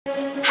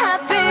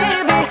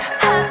Habibi,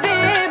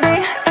 Habibi,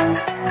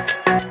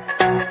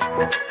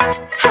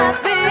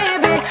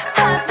 Habibi,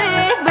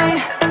 Habibi,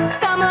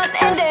 come on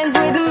and dance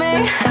with me.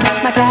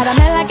 My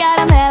caramella,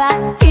 caramella,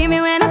 hear me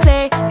when I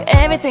say you're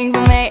everything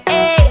for me.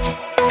 Ay.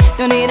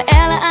 Don't need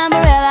an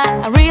umbrella,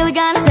 I'm really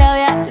gonna tell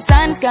ya, the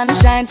sun is gonna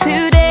shine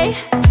today.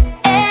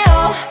 Ayo,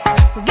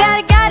 we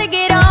gotta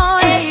get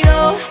on.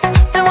 Ayo,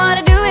 don't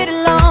wanna do it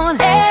alone.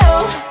 Ayo,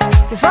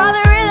 before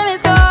the rhythm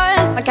is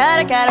gone, my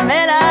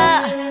caramella.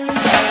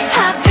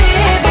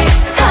 Habibi,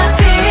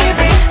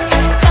 Habibi,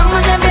 come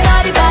on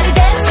everybody, body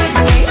dance with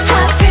me.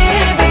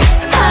 Habibi,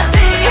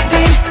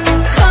 Habibi,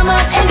 come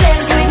on and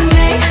dance with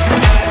me.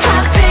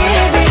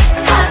 Habibi,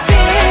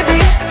 Habibi,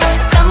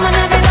 come on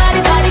everybody,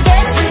 body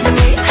dance with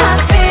me.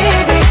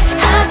 Habibi,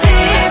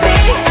 Habibi,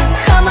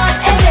 come on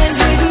and dance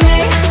with me.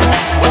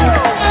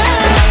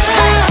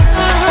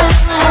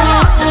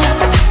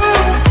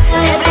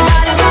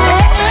 Everybody body,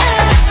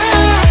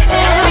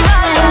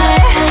 everybody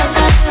body.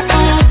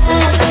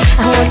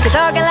 I want to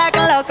talk like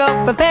a loco,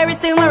 from Paris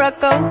to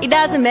Morocco, it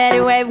doesn't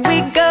matter where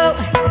we go.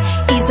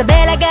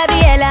 Isabella,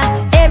 Gabriela,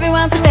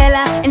 everyone's a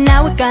fella, and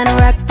now we're gonna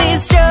rock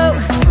this show.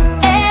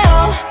 Ayo,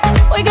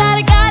 we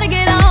gotta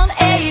get on.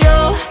 Ayo,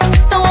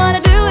 don't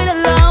wanna do it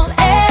alone.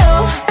 Ayo,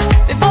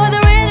 before the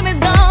rhythm is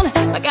gone,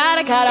 my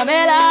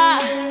caramella.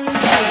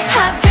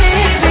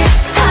 Habibi,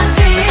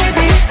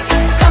 Habibi,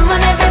 come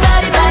on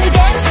everybody, body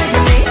dance with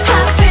me.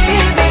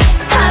 Habibi,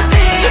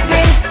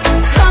 Habibi,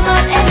 come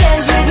on and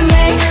dance with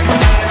me.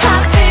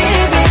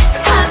 Habibi,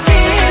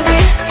 Habibi,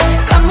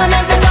 come on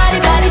everybody,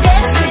 body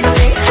dance with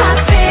me.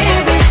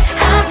 Habibi,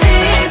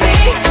 Habibi,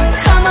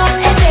 come on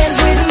and dance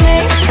with me.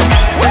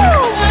 Woo!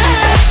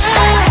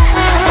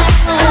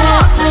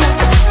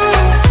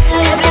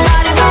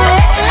 Everybody body,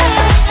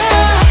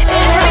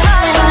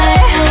 everybody body.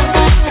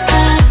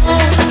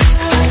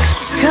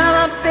 Come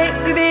on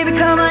baby, baby,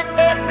 come on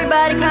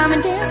everybody, come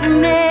and dance with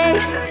me.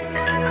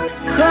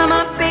 Come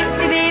on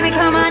baby, baby,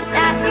 come on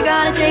now, you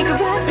gotta take a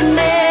ride with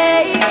me.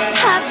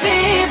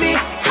 Habibi,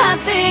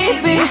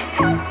 Habibi,